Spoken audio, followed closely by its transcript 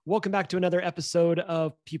Welcome back to another episode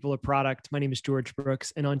of People of Product. My name is George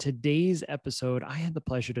Brooks, and on today's episode, I had the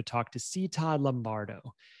pleasure to talk to C. Todd Lombardo.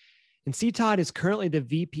 And C. Todd is currently the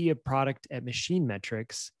VP of Product at Machine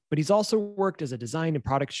Metrics, but he's also worked as a design and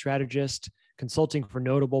product strategist, consulting for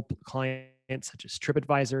notable clients such as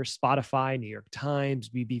TripAdvisor, Spotify, New York Times,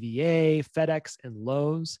 BBVA, FedEx, and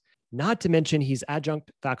Lowe's. Not to mention, he's adjunct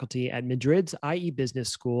faculty at Madrid's IE Business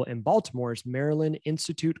School and Baltimore's Maryland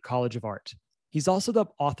Institute College of Art. He's also the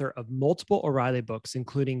author of multiple O'Reilly books,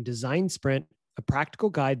 including Design Sprint, a practical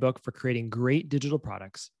guidebook for creating great digital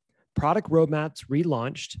products, Product Roadmaps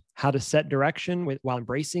Relaunched, How to Set Direction while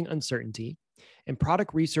Embracing Uncertainty, and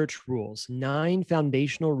Product Research Rules, 9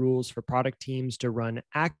 foundational rules for product teams to run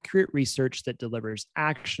accurate research that delivers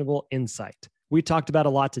actionable insight. We talked about a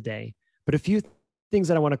lot today, but a few things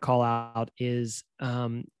that I want to call out is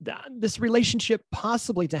this relationship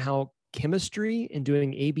possibly to how chemistry and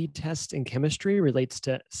doing A/B tests in chemistry relates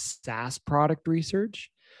to SaaS product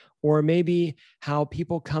research, or maybe how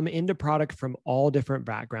people come into product from all different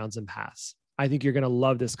backgrounds and paths. I think you're going to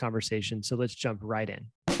love this conversation. So let's jump right in.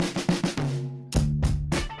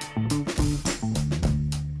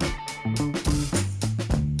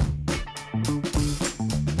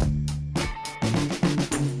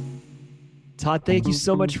 Todd, thank you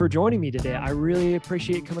so much for joining me today. I really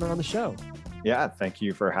appreciate coming on the show. Yeah, thank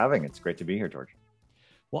you for having. It's great to be here, George.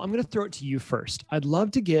 Well, I'm going to throw it to you first. I'd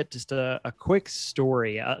love to get just a quick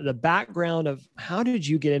story, the background of how did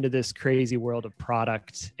you get into this crazy world of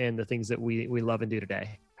product and the things that we love and do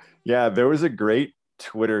today? Yeah, there was a great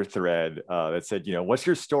Twitter thread that said, what's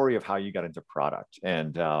your story of how you got into product?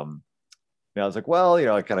 And I was like, well,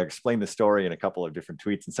 I kind of explained the story in a couple of different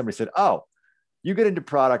tweets. And somebody said, oh, you get into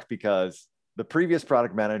product because the previous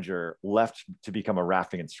product manager left to become a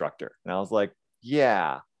rafting instructor. And I was like,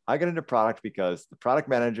 yeah, I got into product because the product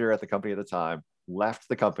manager at the company at the time left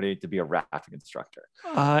the company to be a rafting instructor.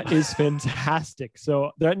 Is fantastic.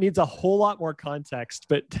 So that needs a whole lot more context,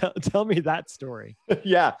 but tell me that story.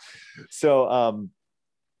 Yeah. So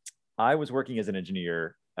I was working as an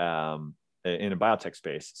engineer in a biotech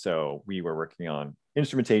space. So we were working on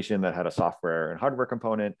instrumentation that had a software and hardware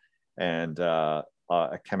component and a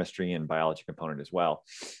chemistry and biology component as well.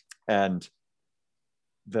 And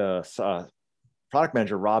the product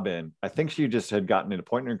manager, Robin, I think she just had gotten an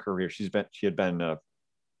point in her career. She had been a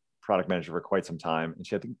product manager for quite some time. And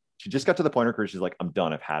she just got to the point in her career. She's like, I'm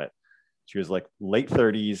done. I've had it. She was like late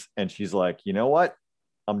 30s. And she's like, you know what?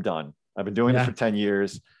 I'm done. I've been doing this for 10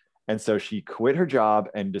 years. And so she quit her job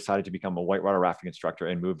and decided to become a whitewater rafting instructor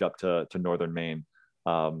and moved up to Northern Maine.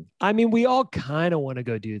 We all kind of want to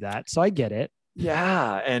go do that. So I get it.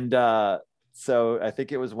 Yeah. And so I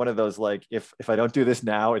think it was one of those, like, if I don't do this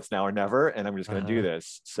now, it's now or never, and I'm just going to do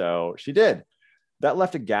this. So she did. That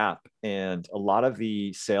left a gap. And a lot of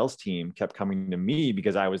the sales team kept coming to me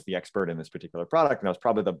because I was the expert in this particular product. And I was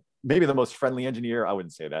probably maybe the most friendly engineer. I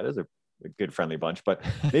wouldn't say that. It was a good friendly bunch, but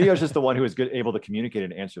maybe I was just the one who was able to communicate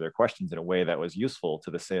and answer their questions in a way that was useful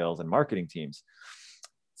to the sales and marketing teams.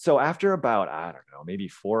 So after about, I don't know, maybe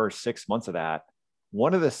 4 or 6 months of that,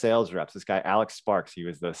 one of the sales reps, this guy, Alex Sparks, he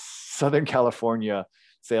was the Southern California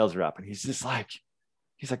sales rep. And he's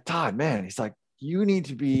like, Todd, man, he's like, you need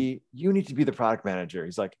to be the product manager.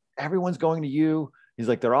 He's like, everyone's going to you. He's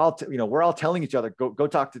like, they're all, we're all telling each other, go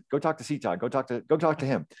talk to C. Todd, go talk to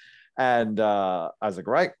him. And I was like,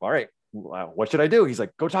 all right, what should I do? He's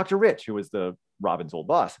like, go talk to Rich, who was the Robin's old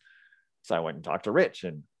boss. So I went and talked to Rich,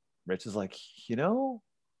 and Rich is like,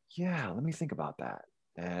 yeah, let me think about that.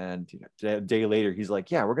 And a day later, he's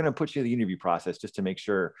like, yeah, we're going to put you in the interview process just to make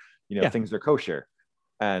sure, things are kosher.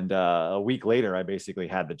 And a week later, I basically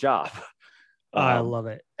had the job. I love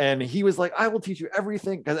it. And he was like, I will teach you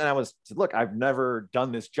everything. And I said, look, I've never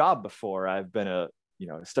done this job before. I've been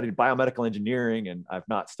studied biomedical engineering, and I've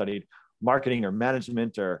not studied marketing or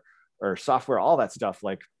management or software, all that stuff.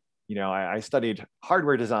 Like, I studied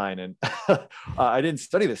hardware design, and I didn't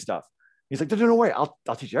study this stuff. He's like, no way. I'll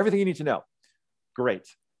teach you everything you need to know. Great.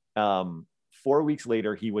 4 weeks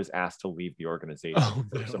later, he was asked to leave the organization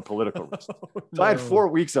for some political reasons. So I had 4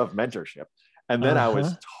 weeks of mentorship, and then I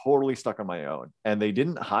was totally stuck on my own. And they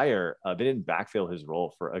didn't backfill his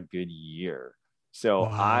role for a good year. So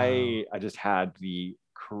I just had the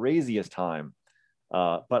craziest time,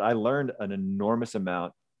 but I learned an enormous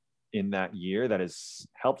amount in that year that has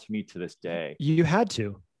helped me to this day. You had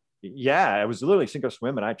to. Yeah, I was literally sink or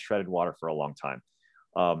swim, and I treaded water for a long time.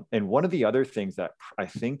 And one of the other things that I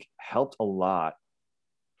think helped a lot,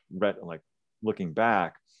 like looking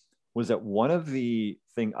back, was that one of the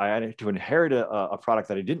things I had to inherit a product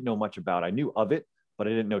that I didn't know much about. I knew of it, but I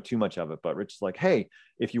didn't know too much of it. But Rich is like, hey,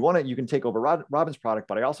 if you want it, you can take over Robin's product,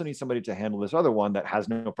 but I also need somebody to handle this other one that has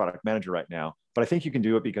no product manager right now. But I think you can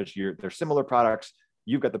do it because they're similar products.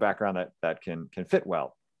 You've got the background that can fit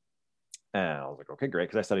well. And I was like, okay, great,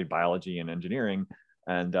 because I studied biology and engineering,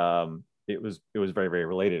 and it was very, very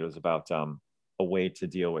related. It was about a way to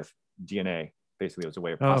deal with DNA. Basically, it was a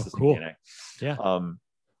way of processing DNA. Yeah.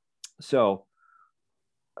 So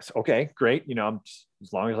okay, great.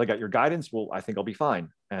 As long as I got your guidance, well, I think I'll be fine.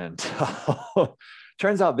 And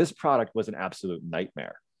turns out this product was an absolute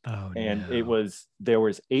nightmare. Oh, and no. There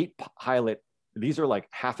was 8 pilot. These are like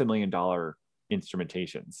 $500,000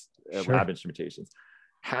 instrumentations, Sure. lab instrumentations,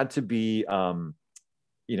 had to be,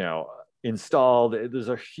 installed. There's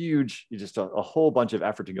a huge, just a whole bunch of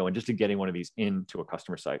effort to go in just to getting one of these into a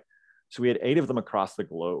customer site. So we had 8 of them across the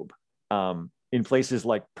globe. In places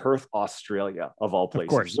like Perth, Australia, of all places, Of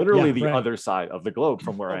course. literally the other side of the globe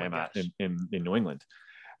from where I am at in New England.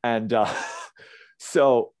 And and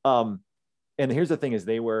here's the thing is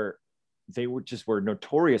they were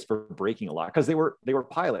notorious for breaking a lot because they were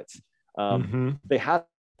pilots. They had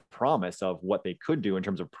promise of what they could do in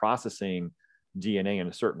terms of processing DNA in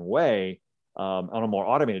a certain way, on a more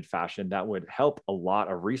automated fashion that would help a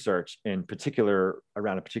lot of research, in particular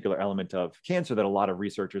around a particular element of cancer that a lot of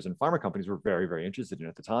researchers and pharma companies were very, very interested in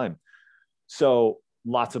at the time. So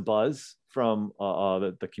lots of buzz from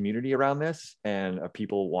the community around this, and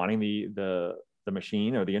people wanting the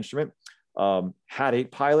machine or the instrument. Had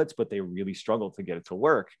 8 pilots, but they really struggled to get it to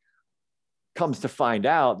work. Comes to find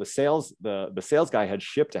out, the sales guy had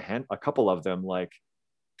shipped a couple of them like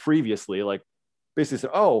previously, like basically said,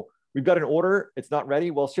 oh, we've got an order, it's not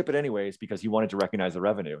ready, well, ship it anyways, because he wanted to recognize the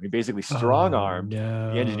revenue. He basically strong-armed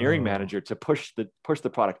the engineering manager to push the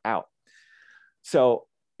product out. So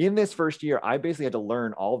in this first year, I basically had to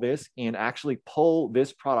learn all this and actually pull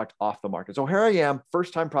this product off the market. So here I am,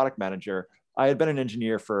 first-time product manager. I had been an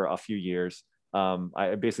engineer for a few years.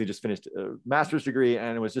 I basically just finished a master's degree,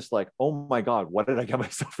 and it was just like, oh my God, what did I get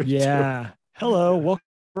myself into? Yeah. Hello, welcome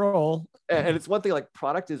to roll. And it's one thing, like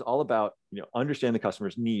product is all about, understanding the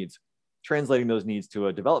customer's needs, translating those needs to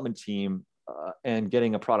a development team, and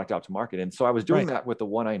getting a product out to market. And so I was doing that with the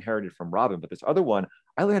one I inherited from Robin, but this other one,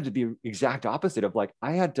 I had to be exact opposite of, like,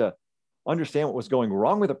 I had to understand what was going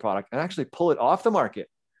wrong with the product and actually pull it off the market.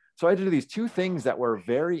 So I had to do these 2 things that were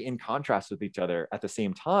very in contrast with each other at the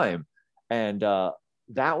same time. And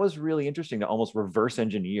that was really interesting to almost reverse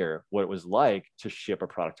engineer what it was like to ship a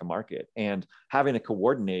product to market, and having to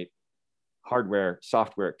coordinate hardware,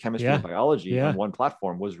 software, chemistry, and biology on one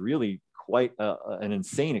platform was really quite an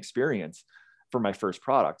insane experience for my first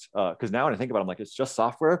product. Because now when I think about it, I'm like, it's just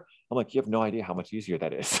software. I'm like, you have no idea how much easier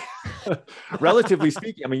that is. Relatively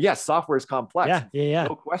speaking. I mean, yes, software is complex.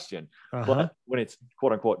 No question. But when it's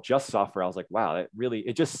quote unquote just software, I was like, wow,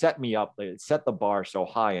 it just set me up. It set the bar so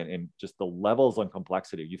high, and just the levels of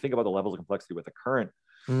complexity. You think about the levels of complexity with the current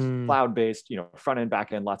cloud-based, front end,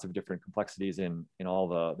 back end, lots of different complexities in all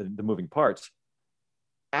the moving parts.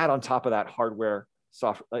 Add on top of that hardware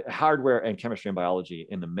and chemistry and biology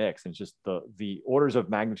in the mix, and it's just the orders of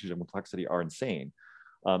magnitude of complexity are insane.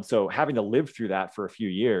 So having to live through that for a few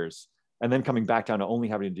years, and then coming back down to only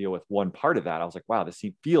having to deal with one part of that, I was like, wow, this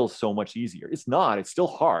feels so much easier. It's not. It's still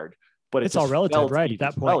hard, but it's all relative, right? At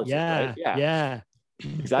that point, right? Yeah,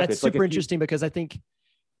 exactly. That's super interesting because I think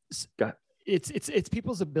it's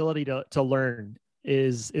people's ability to learn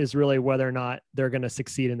is really whether or not they're going to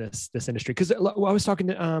succeed in this industry. Because I was talking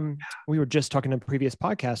to we were just talking in a previous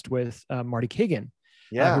podcast with Marty Kagan,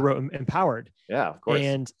 who wrote Empowered. Yeah, of course.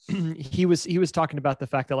 And he was talking about the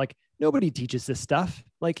fact that, like, nobody teaches this stuff.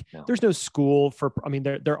 Like, there's no school for. I mean,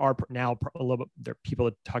 there are now a little bit. There are people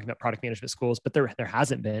talking about product management schools, but there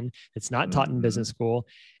hasn't been. It's not taught in business school.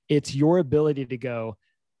 It's your ability to go,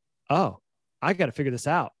 oh, I got to figure this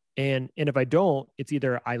out. And if I don't, it's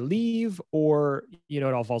either I leave or, it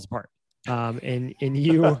all falls apart. And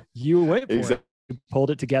you went for it. You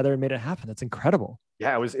pulled it together and made it happen. That's incredible.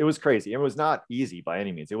 Yeah, it was crazy. It was not easy by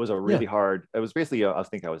any means. It was a really hard. It was basically, I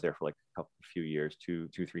think I was there for like a few years, 2-3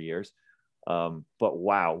 years. But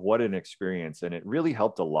wow, what an experience. And it really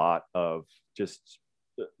helped a lot of just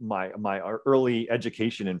my early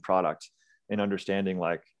education in product and understanding,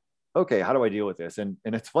 like, okay, how do I deal with this? And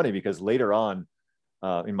it's funny because later on,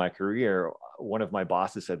 in my career, one of my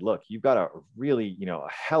bosses said, look, you've got a really, a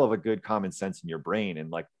hell of a good common sense in your brain. And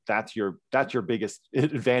like, that's your biggest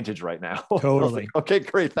advantage right now. Totally. Like, okay,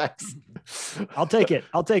 great. Thanks. I'll take it.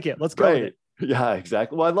 Let's go. With it. Yeah,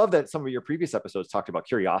 exactly. Well, I love that some of your previous episodes talked about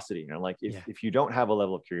curiosity. Like if you don't have a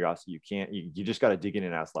level of curiosity, you just got to dig in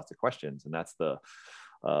and ask lots of questions. And that's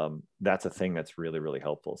a thing that's really, really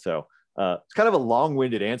helpful. So It's kind of a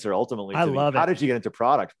long-winded answer ultimately I to love how it. did you get into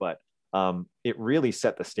product, but it really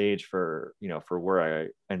set the stage for, for where I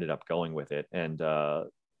ended up going with it, and a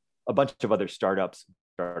bunch of other startups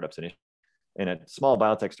initially. And at small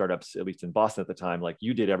biotech startups, at least in Boston at the time, like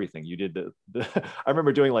you did everything. You did I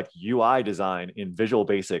remember doing like UI design in Visual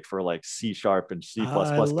Basic for like C# and C++ I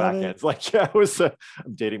love it. backends. Like, yeah,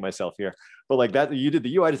 I'm dating myself here, but like that, you did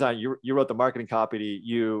the UI design, you wrote the marketing copy,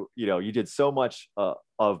 you did so much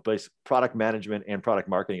of product management and product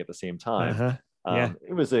marketing at the same time. Uh-huh. Yeah.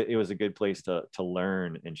 It was a good place to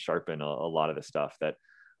learn and sharpen a lot of the stuff that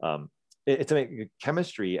it's a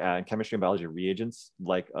chemistry and biology reagents,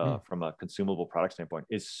 like from a consumable product standpoint,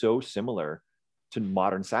 is so similar to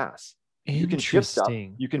modern SaaS. You can ship stuff,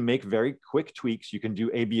 Interesting. you can make very quick tweaks, you can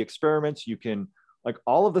do A/B experiments, you can, like,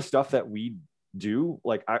 all of the stuff that we do.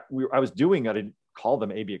 Like I was doing, I didn't call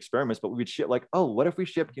them A/B experiments, but we would ship like, oh, what if we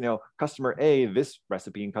shipped, customer A this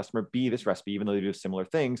recipe and customer B this recipe, even though they do similar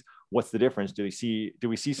things? What's the difference? Do we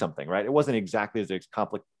see something, right? It wasn't exactly as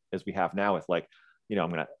complex as we have now with like,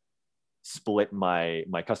 I'm gonna split my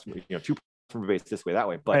customer, two customer base this way, that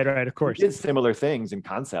way. But right, of course. We did similar things in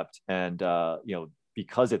concept, and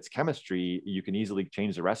because it's chemistry, you can easily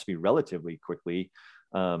change the recipe relatively quickly,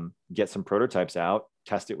 get some prototypes out,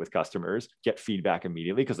 test it with customers, get feedback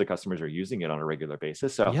immediately because the customers are using it on a regular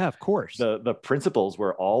basis. So yeah, of course. The principles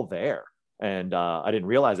were all there. And I didn't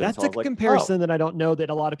realize it. That's a comparison that I don't know that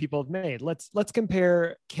a lot of people have made. Let's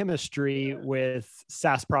compare chemistry with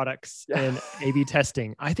SaaS products and A/B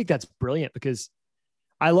testing. I think that's brilliant because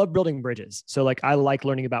I love building bridges. So like, I like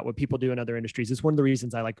learning about what people do in other industries. It's one of the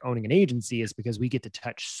reasons I like owning an agency, is because we get to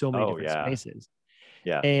touch so many different spaces.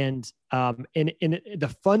 Yeah. And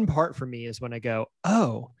the fun part for me is when I go,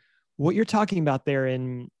 oh, what you're talking about there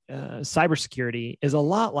in cybersecurity is a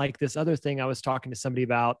lot like this other thing I was talking to somebody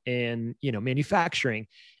about in, manufacturing.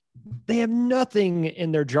 They have nothing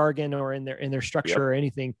in their jargon or in their structure or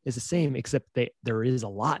anything is the same, except there is a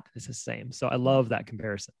lot that's the same. So I love that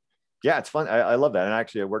comparison. Yeah, it's fun. I love that. And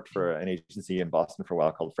actually, I worked for an agency in Boston for a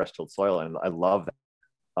while called Fresh Tilled Soil, and I love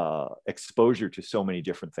that exposure to so many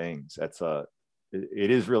different things.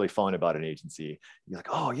 It is really fun about an agency. You're like,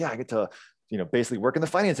 oh yeah, I get to basically work in the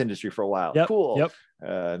finance industry for a while. Cool. Yep.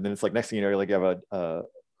 And then it's like, next thing you know, you're like, you have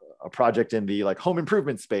a project in the like home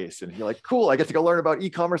improvement space, and you're like, cool, I get to go learn about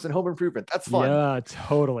e-commerce and home improvement. That's fun. Yeah,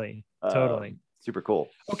 totally. Super cool.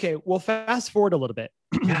 Okay, well, fast forward a little bit.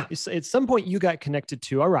 At some point, you got connected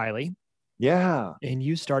to O'Reilly. Yeah. And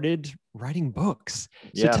you started writing books.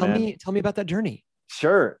 So tell me about that journey.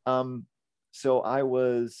 Sure. So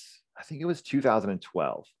I think it was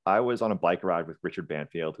 2012. I was on a bike ride with Richard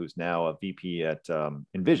Banfield, who's now a VP at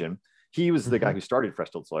Envision. He was the guy who started Fresh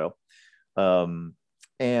Tilled Soil.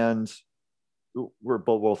 And we're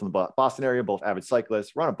both in the Boston area, both avid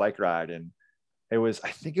cyclists. We're on a bike ride, and I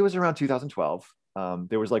think it was around 2012.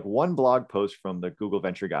 There was like one blog post from the Google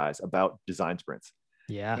Venture guys about design sprints.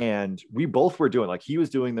 Yeah. And we both were doing, like, he was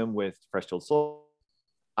doing them with Fresh Tilled Soil.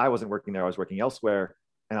 I wasn't working there. I was working elsewhere.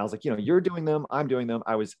 And I was like, you're doing them, I'm doing them.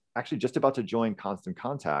 I was actually just about to join Constant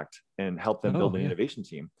Contact and help them build an innovation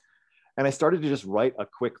team. And I started to just write a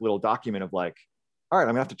quick little document of like, all right,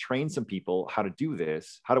 I'm gonna have to train some people how to do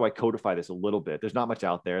this. How do I codify this a little bit? There's not much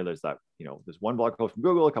out there. There's that, there's one blog post from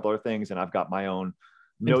Google, a couple other things, and I've got my own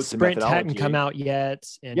notes. And Sprint hadn't come out yet.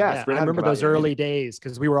 And I remember those early days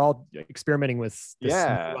because we were all experimenting with this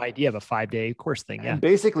new idea of a 5-day course thing. Yeah. And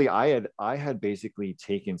basically I had basically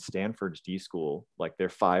taken Stanford's D School, like their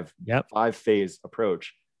 5-phase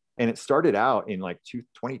approach. And it started out in like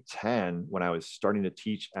 2010 when I was starting to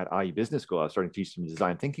teach at IE Business School. I was starting to teach some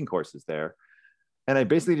design thinking courses there. And I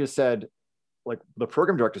basically just said, like, the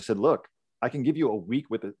program director said, look, I can give you a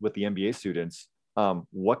week with the MBA students.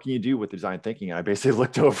 What can you do with design thinking? And I basically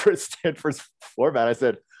looked over at Stanford's format. I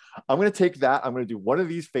said, I'm going to take that. I'm going to do one of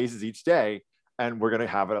these phases each day. And we're going to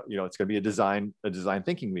have it, it's going to be a design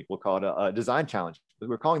thinking week. We'll call it a design challenge.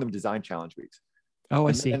 We're calling them design challenge weeks. Oh,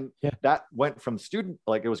 I see. And that went from student,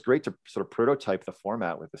 like, it was great to sort of prototype the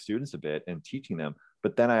format with the students a bit and teaching them.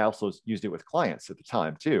 But then I also used it with clients at the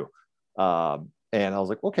time too. And I was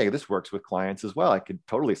like, okay, this works with clients as well. I could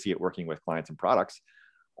totally see it working with clients and products.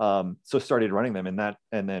 So started running them, and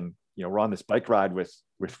then we're on this bike ride with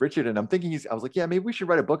Richard, and I'm thinking I was like, yeah, maybe we should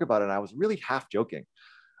write a book about it. And I was really half joking.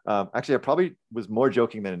 Actually, I probably was more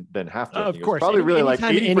joking than half joking. Of course, probably really like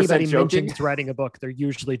 80% joking. Mentions writing a book, they're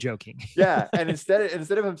usually joking. Yeah, and instead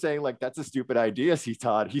of him saying like, that's a stupid idea,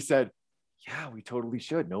 Todd, he said, yeah, we totally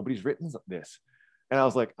should. Nobody's written this. And I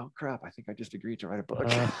was like, oh crap, I think I just agreed to write a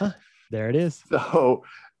book. There it is. So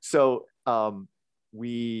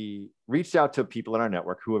we reached out to people in our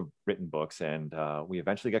network who have written books, and we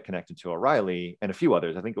eventually got connected to O'Reilly and a few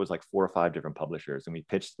others. I think it was like 4 or 5 different publishers, and we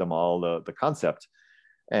pitched them all the concept.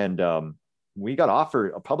 And we got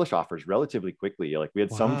published offers relatively quickly. Like we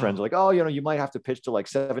had some friends like, oh, you might have to pitch to like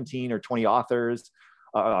 17 or 20 authors,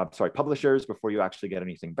 publishers before you actually get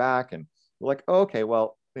anything back. And we're like, oh, okay,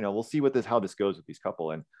 well, we'll see how this goes with these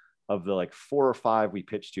couple. And of the like 4 or 5 we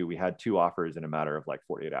pitched to, we had 2 offers in a matter of like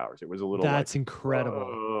 48 hours. It was a little, that's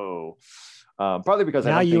incredible. Probably because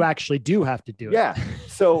now you actually do have to do it. Yeah.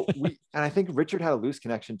 So and I think Richard had a loose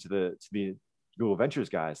connection to the Google Ventures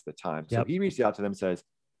guys at the time. So he reached out to them and says,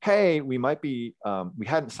 hey, we might be, we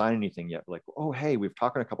hadn't signed anything yet. We're like, oh, hey, we've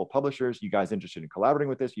talked to a couple of publishers. You guys interested in collaborating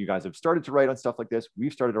with this? You guys have started to write on stuff like this.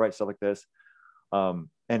 We've started to write stuff like this.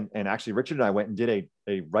 And actually Richard and I went and did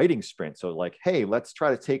a writing sprint. So like, hey, let's try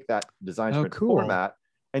to take that design sprint format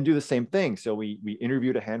and do the same thing. So we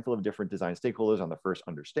interviewed a handful of different design stakeholders on the first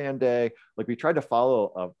Understand Day. Like we tried to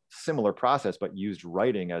follow a similar process, but used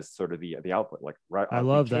writing as sort of the output. Like I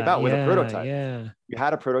love that. Out with a prototype. Yeah. We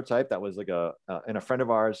had a prototype that was like and a friend of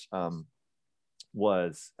ours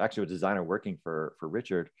was actually a designer working for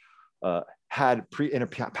Richard, had in a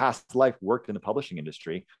past life worked in the publishing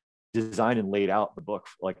industry, designed and laid out the book,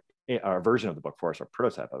 like our version of the book for us, our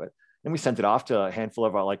prototype of it. And we sent it off to a handful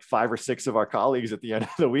of our like 5 or 6 of our colleagues at the end of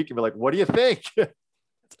the week. And we're like, what do you think? It's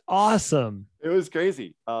awesome. It was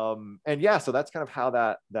crazy. And yeah, so that's kind of how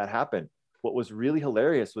that happened. What was really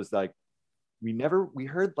hilarious was like, we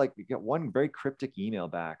heard like, we got one very cryptic email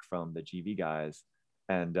back from the GV guys.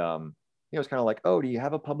 And, it was kind of like, oh, do you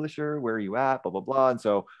have a publisher? Where are you at? Blah, blah, blah. And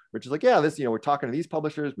so Richard's like, yeah, we're talking to these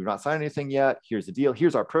publishers. We've not signed anything yet. Here's the deal.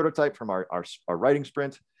 Here's our prototype from our writing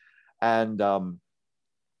sprint. And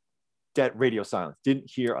dead radio silence. Didn't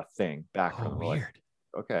hear a thing back from them. Weird.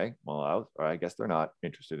 Like, okay, well, I guess they're not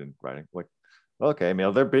interested in writing. Like, okay, I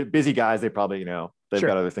mean, they're busy guys. They probably, they've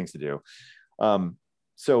got other things to do.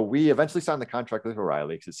 So we eventually signed the contract with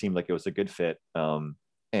O'Reilly because it seemed like it was a good fit.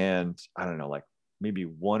 And I don't know, like maybe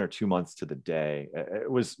 1 or 2 months to the day.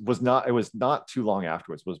 It was not too long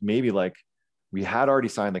afterwards. It was maybe like we had already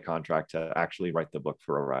signed the contract to actually write the book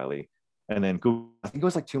for O'Reilly. And then Google, I think it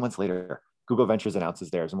was like 2 months later, Google Ventures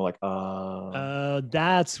announces theirs. And we're like,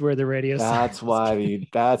 that's where the radio. That's why they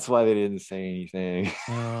didn't say anything.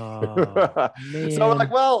 Oh, man. So I'm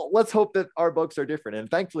like, well, let's hope that our books are different.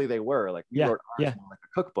 And thankfully they were. Like we wrote ours like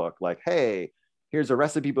a cookbook, like, hey, here's a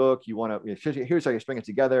recipe book. Here's how you string it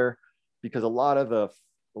together. Because a lot of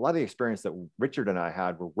the experience that Richard and I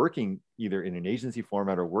had were working either in an agency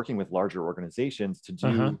format or working with larger organizations to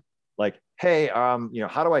do like, hey,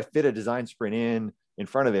 how do I fit a design sprint in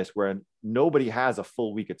front of this where nobody has a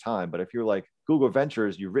full week of time? But if you're like Google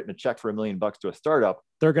Ventures, you've written a check for $1 million to a startup,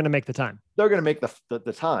 they're going to make the time. They're going to make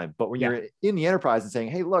the time. But when you're in the enterprise and saying,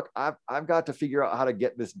 hey, look, I've got to figure out how to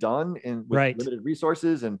get this done with limited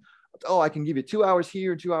resources, and I can give you 2 hours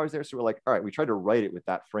here and 2 hours there. So we're like, all right, we tried to write it with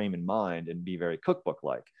that frame in mind and be very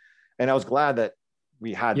cookbook-like. And I was glad that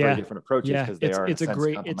we had very different approaches because it's a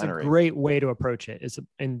great way to approach it. It's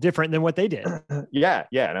different than what they did. Yeah.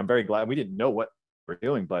 And I'm very glad we didn't know what we're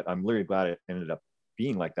doing, but I'm really glad it ended up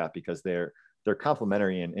being like that because they're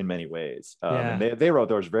complementary in many ways. And they wrote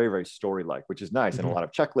those very, very story-like, which is nice, and a lot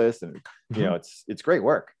of checklists, and it's great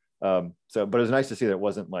work. But it was nice to see that it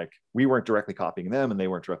wasn't like we weren't directly copying them and they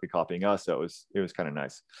weren't directly copying us. So it was kind of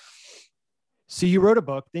nice. So you wrote a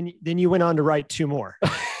book, then you went on to write 2 more.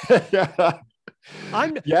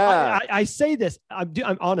 I say this,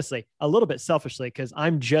 I'm honestly a little bit selfishly, because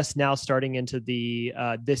I'm just now starting into the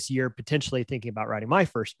this year potentially thinking about writing my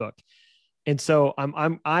first book. And so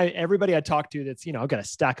everybody I talk to that's, I've got a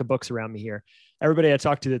stack of books around me here. Everybody I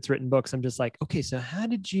talk to that's written books, I'm just like, okay, so how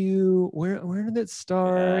did where did it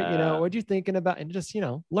start? What are you thinking about? And just,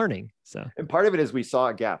 learning. So, and part of it is we saw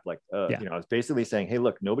a gap. Like, I was basically saying, hey,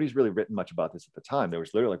 look, nobody's really written much about this at the time. There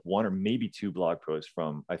was literally like 1 or maybe 2 blog posts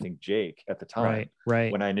from, I think, Jake at the time,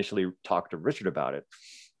 right. When I initially talked to Richard about it.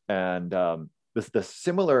 And the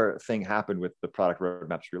similar thing happened with the product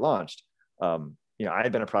roadmaps we launched. I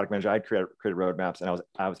had been a product manager. I had created roadmaps, and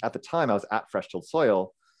I was at the time I was at Fresh Tilled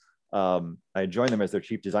Soil. I joined them as their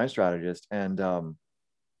chief design strategist, and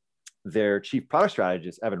their chief product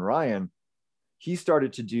strategist, Evan Ryan, he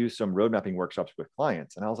started to do some road mapping workshops with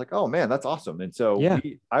clients. And I was like, oh man, that's awesome. And so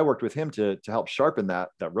I worked with him to help sharpen that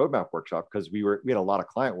roadmap workshop, because we had a lot of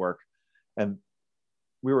client work, and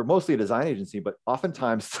we were mostly a design agency, but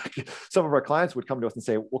oftentimes some of our clients would come to us and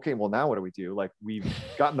say, okay, well, now what do we do? Like, we've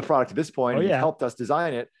gotten the product to this point, and you've helped us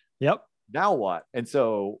design it. Yep. Now what? And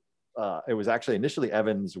so it was actually initially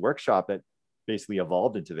Evan's workshop that basically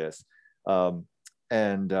evolved into this.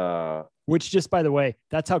 And which, just by the way,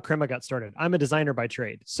 that's how Crema got started. I'm a designer by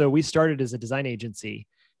trade. So we started as a design agency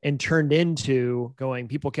and turned into going,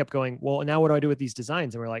 people kept going, well, now what do I do with these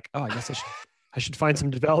designs? And we're like, oh, I guess I should find some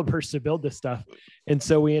developers to build this stuff. And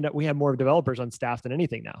so we have more developers on staff than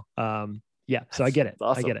anything now. Yeah. So I get it.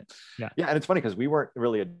 Awesome. I get it. Yeah. Yeah. And it's funny because we weren't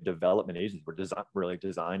really a development agency. We're really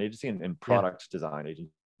design agency and product design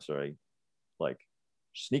agency. Sorry, like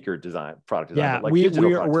sneaker design, product design. Yeah. Like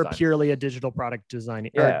we're purely a digital product design.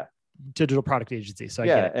 Yeah. Digital product agency. So I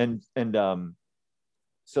get it. And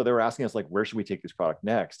so they were asking us like, where should we take this product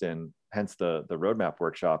next? And hence the roadmap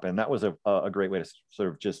workshop. And that was a great way to sort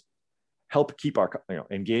of just help keep our,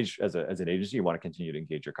 engage as an agency. You want to continue to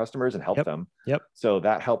engage your customers and help them. Yep. So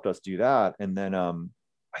that helped us do that. And then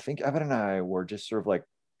I think Evan and I were just sort of like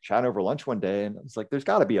chatting over lunch one day, and it's like, there's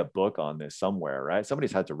got to be a book on this somewhere, right?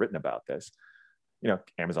 Somebody's had to written about this.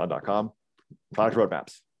 Amazon.com, product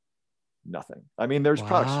roadmaps, nothing. I mean, there's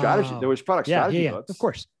product strategy. There was product strategy books, of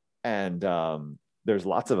course. And there's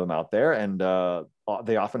lots of them out there, and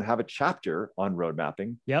they often have a chapter on road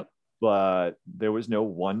mapping. Yep. But there was no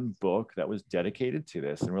one book that was dedicated to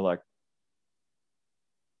this. And we're like,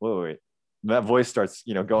 wait. That voice starts,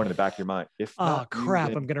 going in the back of your mind. I'm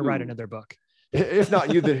going to write another book. If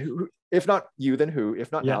not you, then who? If not you, then who?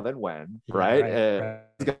 If not now, then when? Right?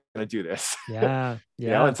 Who's going to do this? Yeah.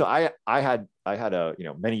 And so I had a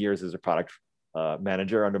many years as a product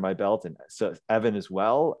manager under my belt, and so Evan as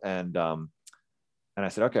well. And I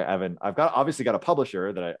said, okay, Evan, I've obviously got a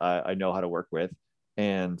publisher that I know how to work with,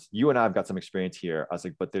 and you and I have got some experience here. I was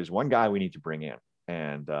like, but there's one guy we need to bring in,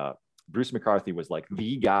 and Bruce McCarthy was like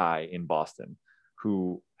the guy in Boston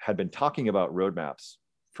who had been talking about roadmaps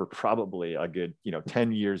for probably a good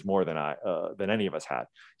 10 years more than any of us had.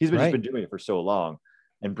 He's just been doing it for so long,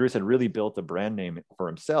 and Bruce had really built a brand name for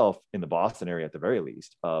himself in the Boston area at the very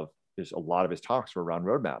least. There's a lot of his talks were around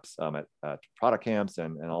roadmaps at product camps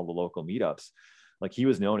and all the local meetups. Like, he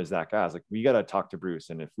was known as that guy. I was like, we got to talk to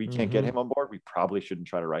Bruce, and if we can't get him on board, we probably shouldn't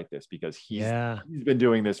try to write this, because he's been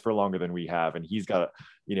doing this for longer than we have, and he's got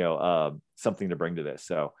something to bring to this.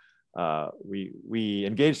 So we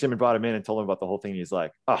engaged him and brought him in and told him about the whole thing. He's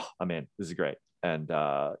like, oh, I'm in. This is great. And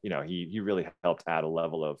he really helped add a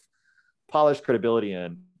level of polished credibility,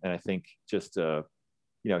 and I think just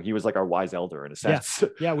he was like our wise elder in a sense.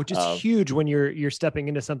 Yeah, which is huge when you're stepping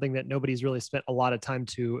into something that nobody's really spent a lot of time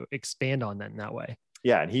to expand on that in that way.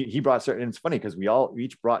 Yeah, and he brought certain, and it's funny because we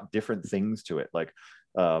each brought different things to it. Like,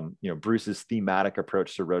 Bruce's thematic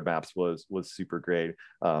approach to roadmaps was super great.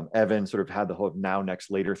 Evan sort of had the whole now,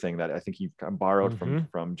 next, later thing that I think he borrowed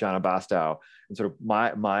from Jana Bastow. And sort of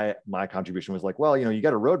my contribution was like, well, you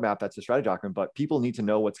got a roadmap, that's a strategy document, but people need to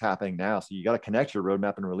know what's happening now. So you got to connect your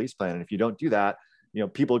roadmap and release plan. And if you don't do that,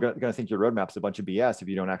 people are going to think your roadmap's a bunch of BS if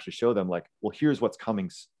you don't actually show them, like, well, here's what's coming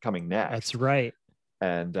next. That's right.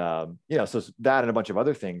 And, so that and a bunch of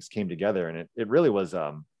other things came together, and it really was,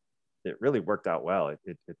 it really worked out well.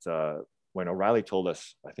 It's when O'Reilly told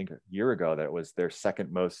us, I think a year ago, that it was their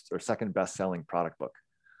second best selling product book.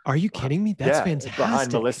 Are you kidding me? That's fantastic.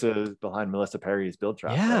 Behind Melissa Perry's Build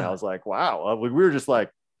Trap. Yeah. And I was like, wow. We were just like,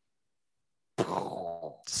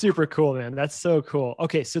 super cool, man. That's so cool.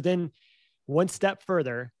 Okay. So then one step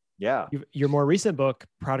further. Yeah. Your more recent book,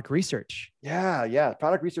 Product Research. Yeah.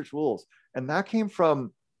 Product Research Rules. And that came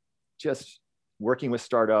from just working with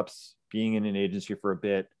startups, being in an agency for a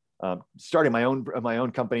bit, starting my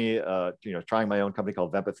own company, trying my own company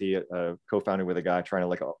called Vempathy, co-founded with a guy trying to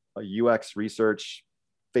like a UX research,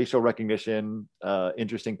 facial recognition,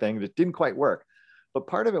 interesting thing that didn't quite work. But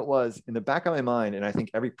part of it was in the back of my mind, and I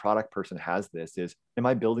think every product person has this, is, am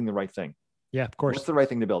I building the right thing? Yeah, of course. What's the right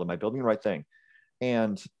thing to build? Am I building the right thing?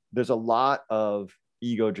 And there's a lot of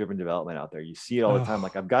ego-driven development out there. You see it all the time.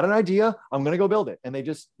 Like, I've got an idea, I'm going to go build it. And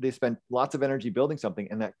they spend lots of energy building something,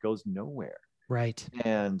 and that goes nowhere. Right.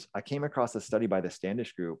 And I came across a study by the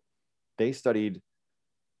Standish Group. They studied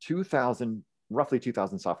roughly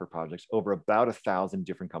 2,000 software projects over about 1,000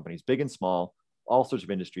 different companies, big and small, all sorts of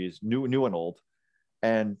industries, new and old.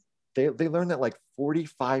 And they learned that like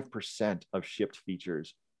 45% of shipped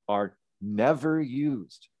features are never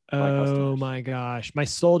used by customers. Oh my gosh. My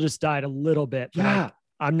soul just died a little bit. Yeah.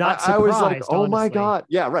 I'm not surprised. I was like, oh honestly. my God.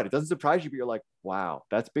 Yeah, right. It doesn't surprise you, but you're like, wow,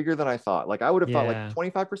 that's bigger than I thought. Like, I would have thought like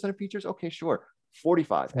 25% of features. Okay, sure.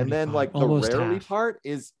 45. And then like the rarely part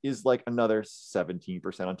is like another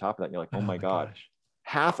 17% on top of that. And you're like, oh my gosh.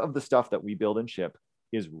 Half of the stuff that we build and ship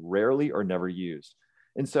is rarely or never used.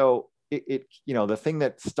 And so it the thing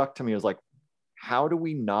that stuck to me was like, how do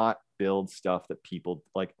we not build stuff that people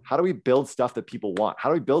like? How do we build stuff that people want? How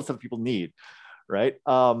do we build stuff that people need? Right.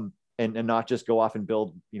 and not just go off and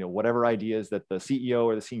build, whatever ideas that the CEO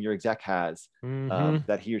or the senior exec has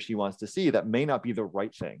that he or she wants to see that may not be the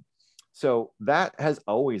right thing. So that has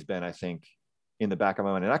always been, I think, in the back of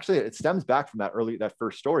my mind. And actually it stems back from that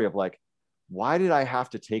first story of like, why did I have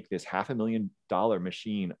to take this $500,000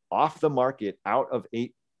 machine off the market out of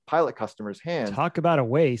 8 pilot customers' hands? Talk about a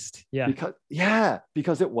waste.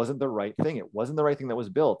 Because it wasn't the right thing. It wasn't the right thing that was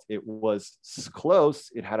built. It was close.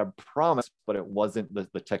 It had a promise, but it wasn't,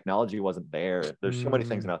 the technology wasn't there. There's so many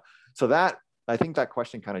things now. So I think that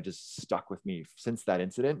question kind of just stuck with me since that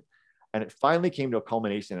incident. And it finally came to a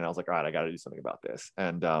culmination and I was like, all right, I got to do something about this.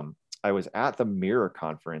 And I was at the Mirror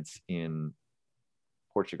conference in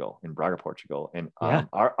Portugal, in Braga, Portugal. And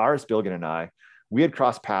Aris Bilgin and I, we had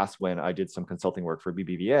crossed paths when I did some consulting work for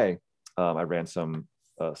BBVA. I ran some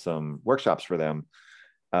workshops for them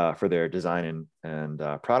for their design and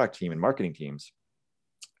product team and marketing teams.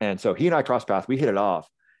 And so he and I crossed paths, we hit it off.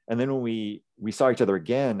 And then when we saw each other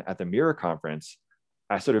again at the Mirror conference,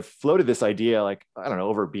 I sort of floated this idea, like, I don't know,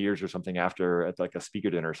 over beers or something after at like a speaker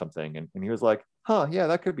dinner or something. And he was like, yeah,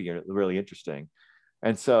 that could be really interesting.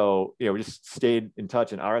 And so, we just stayed in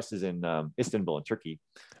touch, and Aris is in Istanbul in Turkey.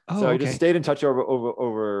 So I just stayed in touch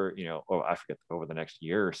over I forget, over the next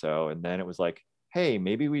year or so. And then it was like, hey,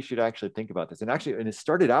 maybe we should actually think about this. And it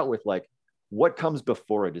started out with like, what comes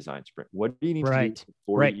before a design sprint? What do you need to do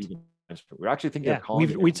before you even sprint? We're actually thinking of calling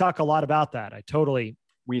it. We talk a lot about that.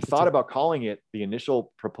 We thought about calling it, the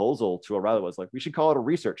initial proposal to O'Reilly was like, we should call it a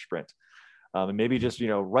research sprint. And maybe just,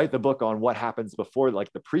 write the book on what happens before,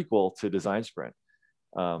 like the prequel to design sprint.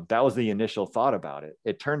 That was the initial thought about it.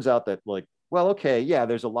 It turns out that like, well, okay, yeah,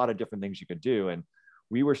 there's a lot of different things you could do. And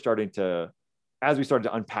we were starting to, as we started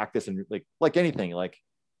to unpack this and like anything, like,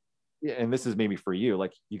 and this is maybe for you,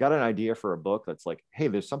 like you got an idea for a book that's like, hey,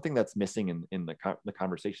 there's something that's missing in the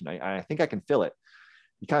conversation. I think I can fill it.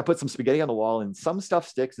 You kind of put some spaghetti on the wall and some stuff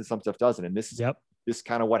sticks and some stuff doesn't. And this is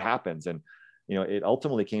kind of what happens. And, it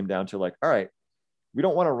ultimately came down to like, all right, we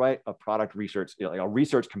don't want to write a product research, like a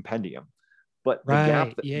research compendium. But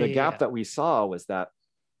the gap that we saw was that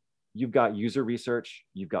you've got user research,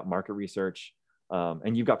 you've got market research,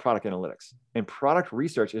 and you've got product analytics. And product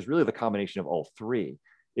research is really the combination of all three.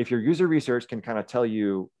 If your user research can kind of tell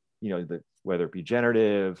you, whether it be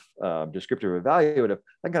generative, descriptive, or evaluative,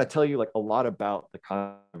 that kind of tell you like a lot about the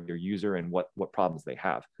content of your user and what problems they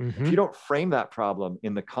have. If you don't frame that problem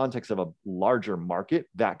in the context of a larger market,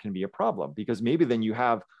 that can be a problem, because maybe then you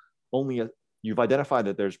have you've identified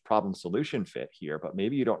that there's problem solution fit here, but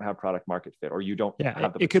maybe you don't have product market fit, or you don't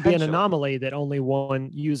have the it could be an anomaly that only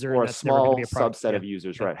one user or a small subset of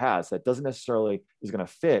users has that doesn't necessarily is going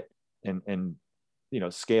to fit and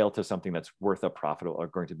scale to something that's worth a profitable or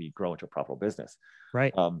going to be grown to a profitable business.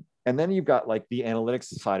 Right. And then you've got like the analytics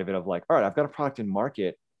side of it of like, all right, I've got a product in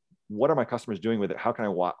market. What are my customers doing with it? How can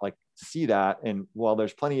I see that? And while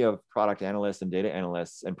there's plenty of product analysts and data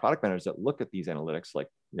analysts and product managers that look at these analytics, like,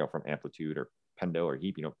 from Amplitude or Pendo or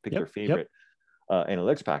Heap, pick your favorite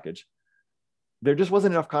analytics package. There just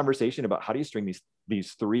wasn't enough conversation about how do you string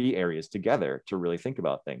these three areas together to really think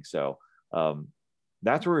about things. So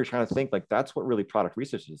that's where we're trying to think, like, that's what really product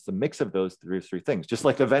research is. It's a mix of those three things, just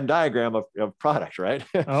like the Venn diagram of product, right?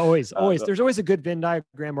 Always. There's always a good Venn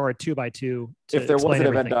diagram or a 2x2. If there wasn't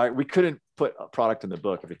a Venn diagram, we couldn't put a product in the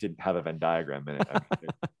book if it didn't have a Venn diagram in it.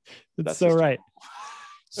 That's so right.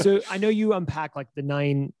 So I know you unpack like the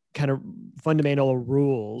 9 kind of fundamental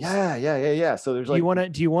rules. Yeah. So there's do you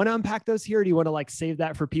want to unpack those here? Or do you want to like save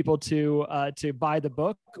that for people to buy the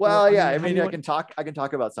book? Well, I can talk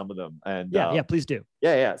about some of them. And please do.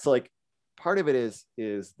 Yeah. So like part of it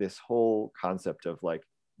is this whole concept of like,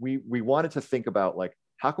 we wanted to think about like,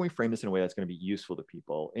 how can we frame this in a way that's going to be useful to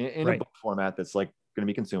people in a book format that's like going to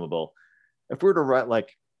be consumable. If we were to write like,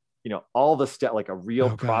 all the step, like a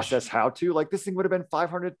real process, how to, like this thing would have been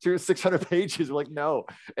 500 to 600 pages. We're like, no.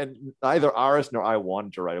 And neither Aris nor I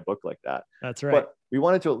wanted to write a book like that. That's right. But we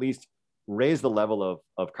wanted to at least raise the level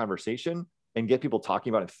of conversation and get people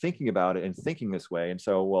talking about it, thinking about it and thinking this way. And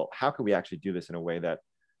so, well, how could we actually do this in a way that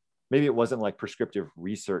maybe it wasn't like prescriptive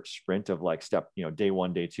research sprint of like step, day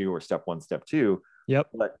 1, day 2, or step 1, step 2. Yep.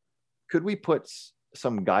 But could we put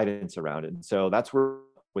some guidance around it? And so that's where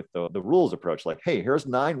with the rules approach, like, hey, here's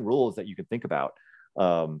 9 rules that you can think about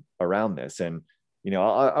around this. And,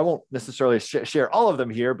 I won't necessarily share all of them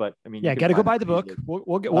here, but I mean, got to go buy the book.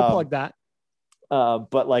 We'll plug that.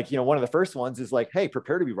 But like, one of the first ones is like, hey,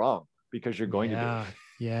 prepare to be wrong because you're going to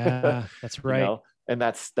be. Yeah, that's right. And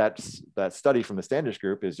that study from the Standish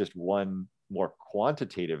Group is just one more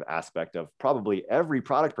quantitative aspect of probably every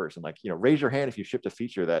product person. Like, raise your hand if you shipped a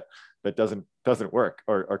feature that doesn't work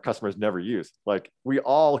or customers never use. Like, we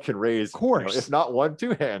all can raise, of course, if not one,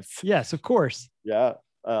 two hands. Yes, of course. Yeah.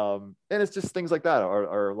 And it's just things like that,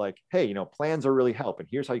 or like, hey, plans are really help, and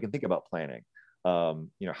here's how you can think about planning.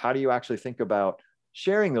 How do you actually think about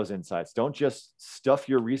sharing those insights? Don't just stuff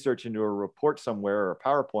your research into a report somewhere or a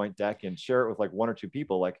PowerPoint deck and share it with like one or two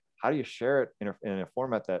people. Like, how do you share it in a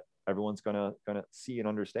format that everyone's gonna see and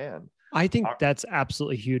understand? I think that's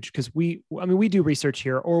absolutely huge, because we do research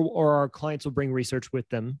here, or our clients will bring research with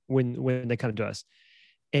them when they come to us,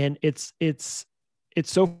 and it's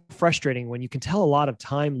so frustrating when you can tell a lot of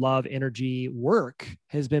time, love, energy, work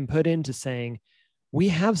has been put into saying, we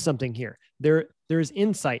have something here. There's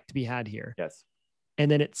insight to be had here. Yes. And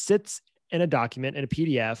then it sits in a document, in a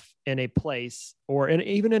PDF, in a place, or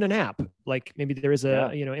even in an app. Like maybe there is a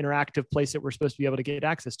interactive place that we're supposed to be able to get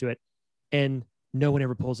access to it, and no one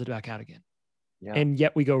ever pulls it back out again. Yeah. And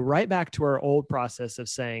yet we go right back to our old process of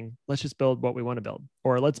saying, let's just build what we want to build,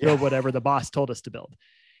 or let's build whatever the boss told us to build.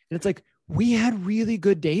 And it's like, we had really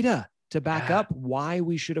good data to back up why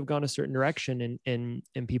we should have gone a certain direction,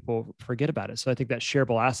 and people forget about it. So I think that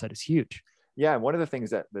shareable asset is huge. Yeah, and one of the things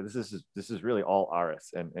that this is really all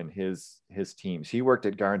Aris and his teams. He worked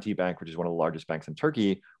at Guarantee Bank, which is one of the largest banks in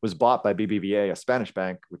Turkey, was bought by BBVA, a Spanish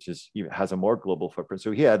bank, which has a more global footprint.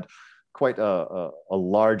 So he had quite a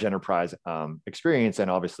large enterprise experience,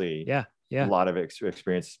 and obviously a lot of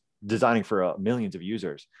experience designing for millions of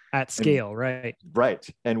users at scale, right? Right.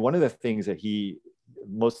 And one of the things that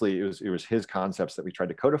mostly it was his concepts that we tried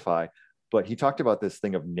to codify, but he talked about this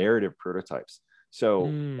thing of narrative prototypes. So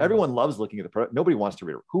everyone loves looking at the product. Nobody wants to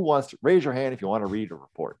read it. Who wants to raise your hand if you want to read a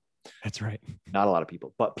report? That's right. Not a lot of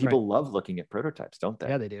people, but people love looking at prototypes, don't they?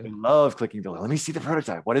 Yeah, they do. They love clicking the, let me see the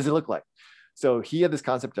prototype. What does it look like? So he had this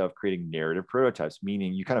concept of creating narrative prototypes,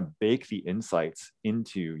 meaning you kind of bake the insights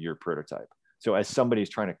into your prototype. So as somebody's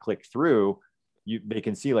trying to click through, they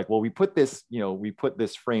can see like, well, we put this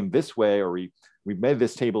frame this way, or we made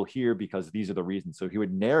this table here because these are the reasons. So he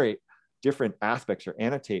would narrate different aspects or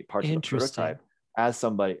annotate parts of the prototype as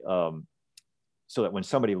somebody, so that when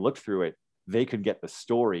somebody looked through it, they could get the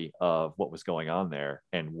story of what was going on there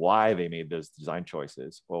and why they made those design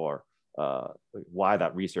choices, or why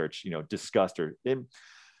that research, discussed, or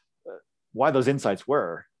why those insights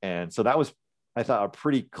were. And so that was, I thought, a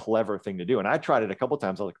pretty clever thing to do. And I tried it a couple of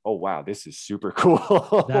times. I was like, oh, wow, this is super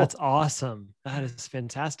cool. That's awesome. That is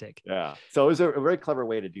fantastic. Yeah. So it was a very clever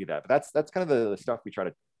way to do that. But that's kind of the stuff we try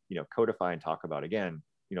to, codify and talk about again,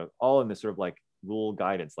 all in this sort of like rule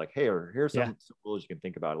guidance, like, hey, or here's some rules you can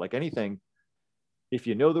think about. Like anything, if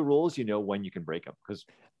you know the rules, you know when you can break them, because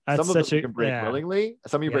some of them you can break willingly,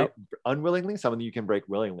 some you break unwillingly, some of them you can break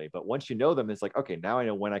willingly. But once you know them, it's like, okay, now I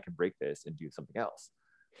know when I can break this and do something else.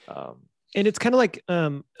 And it's kind of like,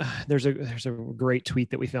 there's a great tweet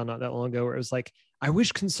that we found not that long ago where it was like, I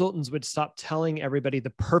wish consultants would stop telling everybody the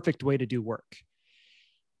perfect way to do work,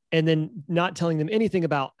 and then not telling them anything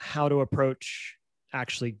about how to approach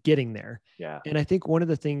actually getting there. Yeah. And I think one of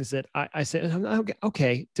the things that I said,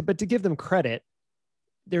 okay, but to give them credit,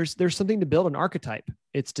 there's something to build an archetype.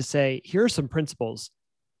 It's to say, here are some principles.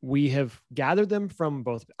 We have gathered them from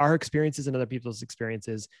both our experiences and other people's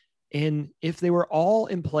experiences. And if they were all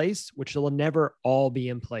in place, which they'll never all be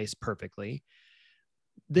in place perfectly,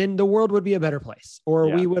 then the world would be a better place, or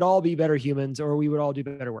we would all be better humans, or we would all do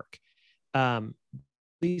better work. At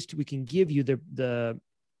least we can give you the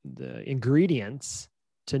ingredients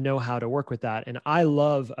to know how to work with that. And I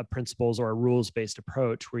love a principles or a rules-based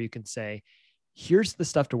approach where you can say, here's the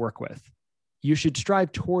stuff to work with. You should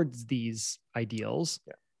strive towards these ideals.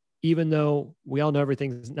 Yeah. Even though we all know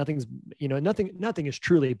nothing is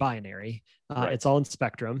truly binary. It's all in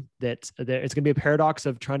spectrum, that it's going to be a paradox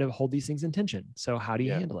of trying to hold these things in tension. So how do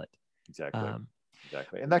you handle it?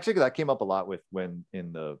 Exactly. And actually that came up a lot when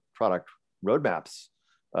in the product roadmaps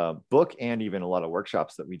book, and even a lot of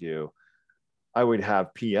workshops that we do, I would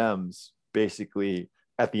have PMs basically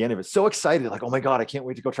at the end of it so excited, like, oh my God, I can't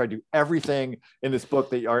wait to go try to do everything in this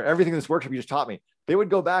book everything in this workshop you just taught me. They would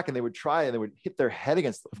go back and they would try, and they would hit their head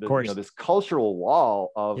against this cultural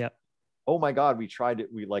wall of, oh my God, we tried it.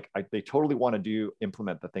 They totally want to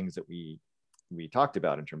implement the things that we talked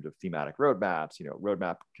about in terms of thematic roadmaps,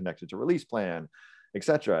 roadmap connected to release plan,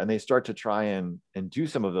 etc. And they start to try and do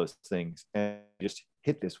some of those things and just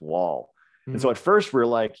hit this wall. Mm-hmm. And so at first we're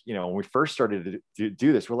like, when we first started to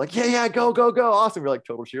do this, we're like, yeah, go, awesome. We're like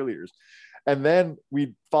total cheerleaders. And then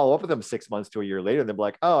we'd follow up with them 6 months to a year later, and they'd be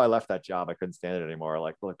like, oh, I left that job. I couldn't stand it anymore. We're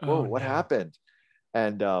like, whoa, what happened?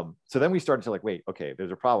 And so then we started to like, wait, okay,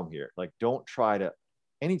 there's a problem here. Like, don't try to,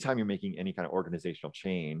 anytime you're making any kind of organizational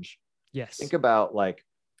change, Yes. think about like,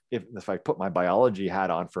 if I put my biology hat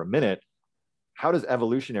on for a minute, how does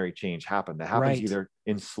evolutionary change happen? That happens either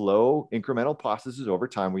in slow incremental processes over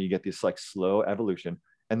time where you get this like slow evolution.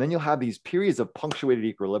 And then you'll have these periods of punctuated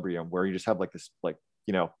equilibrium where you just have like this, like,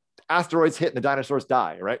 you know, asteroids hit and the dinosaurs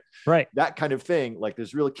die, right? Right. That kind of thing. Like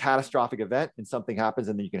there's really catastrophic event and something happens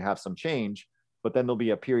and then you can have some change, but then there'll be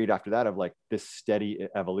a period after that of like this steady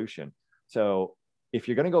evolution. So if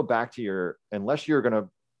you're going to go back to unless you're going to,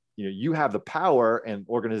 you know, you have the power and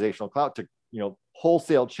organizational clout to, you know,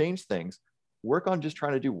 wholesale change things, work on just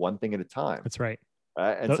trying to do one thing at a time. That's right.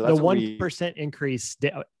 And so that's the 1% increase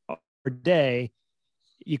per day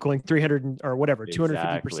equaling 300 or whatever,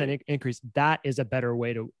 250% increase. That is a better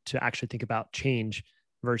way to actually think about change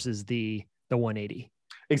versus the 180.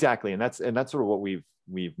 Exactly. And that's sort of what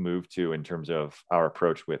we've moved to in terms of our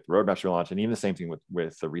approach with roadmaps relaunch, and even the same thing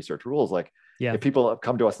with the research rules. Like, if people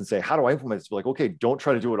come to us and say, how do I implement this? We're like, okay, don't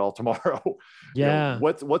try to do it all tomorrow. Yeah. You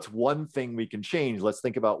know, what's one thing we can change? Let's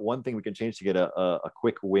think about one thing we can change to get a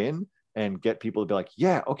quick win and get people to be like,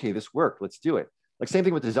 yeah, okay, this worked. Let's do it. Like same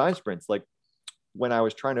thing with design sprints. Like when I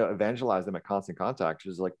was trying to evangelize them at Constant Contact,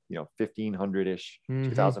 which is like, you know, 1,500-ish,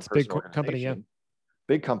 2,000 person organization, company, yeah.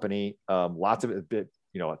 Big company, lots of it,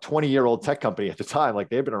 you know, a 20-year-old tech company at the time, like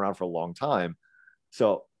they've been around for a long time.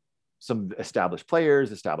 So some established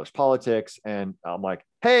players, established politics. And I'm like,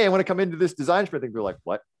 hey, I want to come into this design sprint thing. We're like,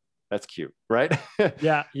 what? That's cute, right?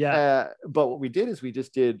 Yeah, yeah. But what we did is we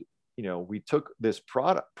just did, you know, we took this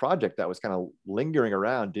project that was kind of lingering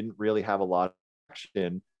around, didn't really have a lot of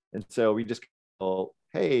action. And so we just,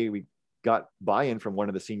 hey, we got buy-in from one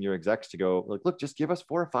of the senior execs to go, like, look, just give us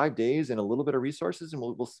 4 or 5 days and a little bit of resources, and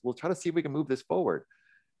we'll try to see if we can move this forward.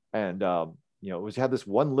 And you know, we had this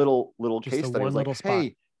one little case study. Was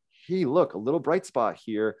like, hey, look, a little bright spot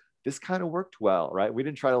here. This kind of worked well, right? We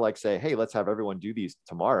didn't try to like say, hey, let's have everyone do these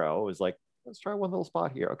tomorrow. It was like, let's try one little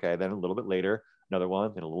spot here. Okay, then a little bit later, another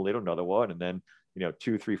one, then a little later, another one, and then, you know,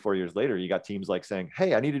 2, 3, 4 years later, you got teams like saying,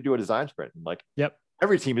 hey, I need to do a design sprint. And like, yep,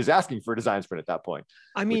 every team is asking for a design sprint at that point.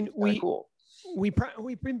 I mean, cool. We've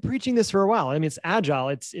been preaching this for a while. I mean, it's agile,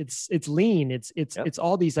 it's lean, it's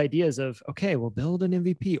all these ideas of, okay, we'll build an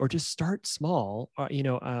MVP or just start small. You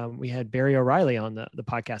know, we had Barry O'Reilly on the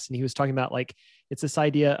podcast, and he was talking about like, it's this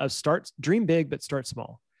idea of dream big, but start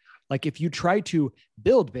small. Like if you try to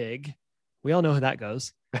build big, we all know how that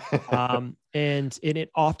goes. And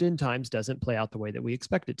it oftentimes doesn't play out the way that we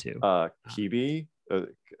expect it to. Quibi,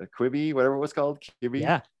 whatever it was called. Quibi.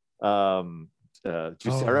 Yeah.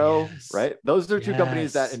 Juicero, right? Those are two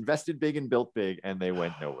companies that invested big and built big, and they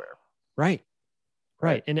went nowhere. Right.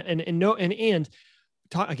 And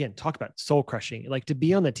talk about soul crushing. Like to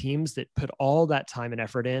be on the teams that put all that time and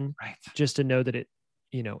effort in, right, just to know that it,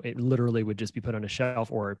 you know, it literally would just be put on a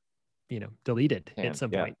shelf or, you know, deleted at some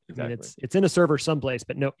point. Exactly. I mean, it's in a server someplace,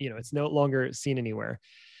 but no, you know, it's no longer seen anywhere.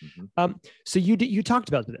 Mm-hmm. So you talked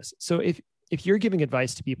about this. So if you're giving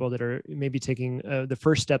advice to people that are maybe taking the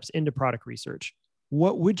first steps into product research,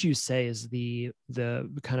 what would you say is the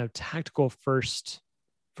kind of tactical first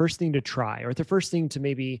thing to try, or the first thing to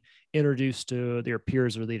maybe introduce to their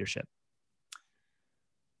peers or leadership?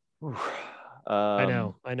 I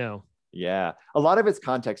know. Yeah. A lot of it's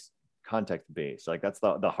context based. Like that's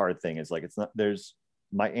the hard thing, is like, it's not,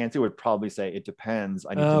 my answer would probably say it depends.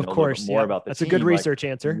 I need to know a little bit more about the team. That's a good research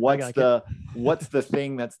answer. What's the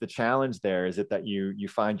thing that's the challenge there? Is it that you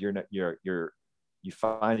find your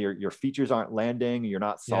features aren't landing, you're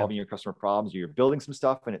not solving your customer problems, you're building some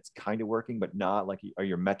stuff and it's kind of working, but not like, are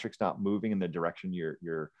your metrics not moving in the direction you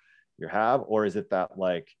have? Or is it that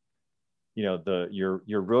like, you know, your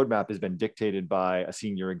roadmap has been dictated by a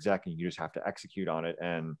senior exec and you just have to execute on it?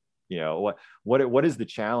 And you know, what is the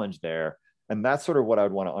challenge there? And that's sort of what I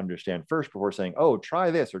would want to understand first before saying, oh,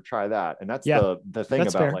 try this or try that. And that's the thing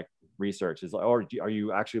about fair. Like research is like, or are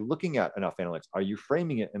you actually looking at enough analytics? Are you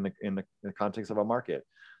framing it in the context of a market?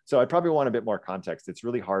 So I probably want a bit more context. It's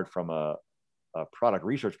really hard from a product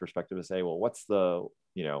research perspective to say, well, what's the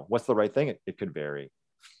right thing? It could vary.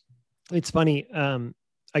 It's funny.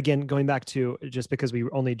 Again, going back to, just because we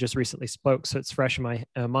only just recently spoke, so it's fresh in my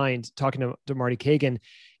mind, talking to Marty Kagan.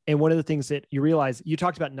 And one of the things that you realize, you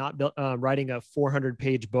talked about not writing a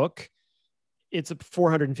 400-page book. It's a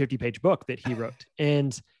 450-page book that he wrote.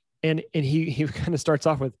 And he kind of starts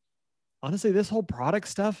off with, honestly, this whole product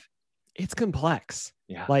stuff, it's complex.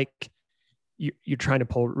 Yeah. Like you're trying to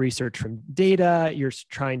pull research from data. You're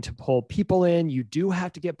trying to pull people in. You do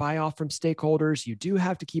have to get buy-off from stakeholders. You do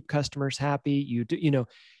have to keep customers happy. You know,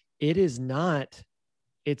 it is not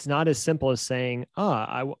it's not as simple as saying,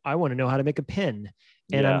 I want to know how to make a pen,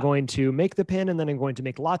 and I'm Yeah. going to make the pen, and then I'm going to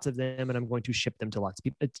make lots of them, and I'm going to ship them to lots of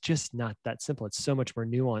people. It's just not that simple. It's so much more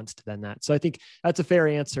nuanced than that. So I think that's a fair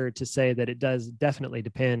answer to say that it does definitely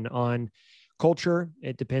depend on culture.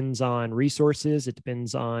 It depends on resources. It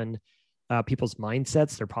depends on people's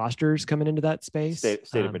mindsets, their postures coming into that space.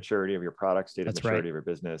 State of maturity of your product, state of That's maturity right. of your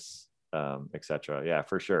business, et cetera. Yeah,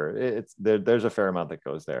 for sure. There's a fair amount that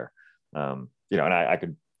goes there. And I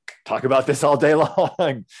could talk about this all day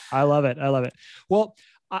long. I love it. Well,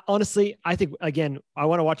 honestly, I think, again, I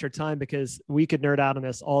want to watch our time because we could nerd out on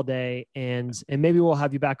this all day, and maybe we'll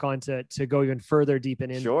have you back on to go even further deeper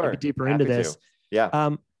into this. To.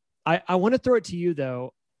 Yeah. I want to throw it to you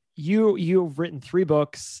though. You've written 3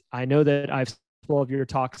 books. I know that I've seen all of your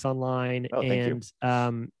talks online,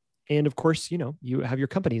 and of course, you have your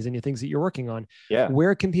companies and your things that you're working on. Yeah.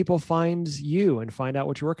 Where can people find you and find out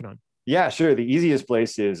what you're working on? Yeah, sure. The easiest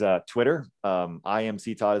place is Twitter. I am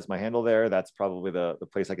CTOD is my handle there. That's probably the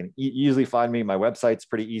place I can easily find me. My website's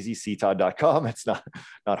pretty easy, ctod.com. It's not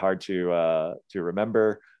hard to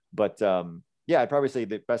remember. But I'd probably say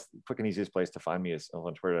the best, quick and easiest place to find me is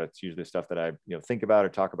on Twitter. It's usually stuff that I think about or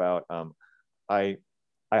talk about. I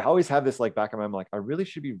always have this like back of my mind, like I really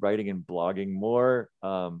should be writing and blogging more.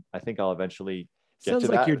 I think I'll eventually get Sounds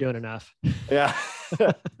to like that. You're doing enough. Yeah.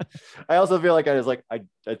 I also feel like I think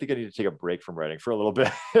I need to take a break from writing for a little bit.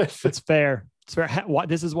 It's fair.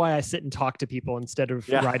 This is why I sit and talk to people instead of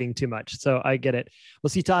writing too much. So I get it. Well,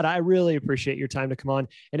 see, Todd, I really appreciate your time to come on.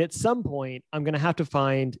 And at some point, I'm going to have to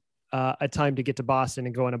find a time to get to Boston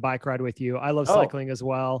and go on a bike ride with you. I love cycling as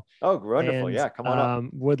well. Oh, wonderful. And, yeah. Come on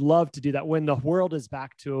up. Would love to do that when the world is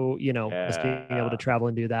back to, us being able to travel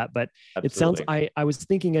and do that. But Absolutely. It sounds, I was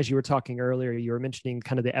thinking as you were talking earlier, you were mentioning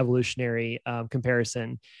kind of the evolutionary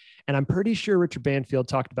comparison. And I'm pretty sure Richard Banfield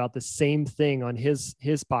talked about the same thing on his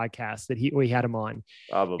podcast that we had him on.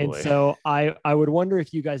 Probably. And so I would wonder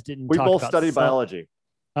if you guys didn't. We both studied biology.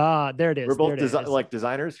 There it is. We're both like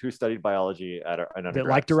designers who studied biology at an undergrad. That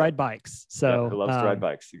like to ride bikes. So who loves to ride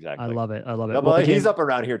bikes. Exactly. I love it. No, well, he's up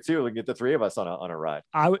around here too. We can get the 3 of us on a ride.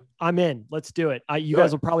 I'm in. Let's do it. You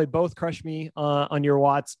guys will probably both crush me on your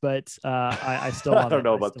watts, but I still love it. I don't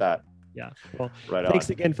know about that. Yeah. Well, right thanks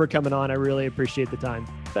again for coming on. I really appreciate the time.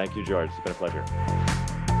 Thank you, George. It's been a pleasure.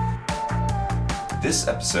 This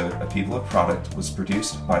episode of People of Product was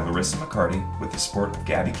produced by Larissa McCarty with the support of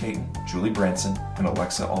Gabby Caton, Julie Branson, and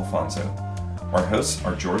Alexa Alfonso. Our hosts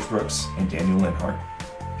are George Brooks and Daniel Linhart.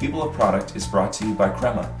 People of Product is brought to you by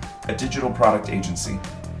Crema, a digital product agency.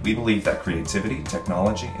 We believe that creativity,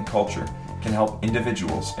 technology, and culture can help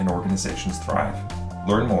individuals and organizations thrive.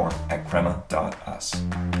 Learn more at crema.us.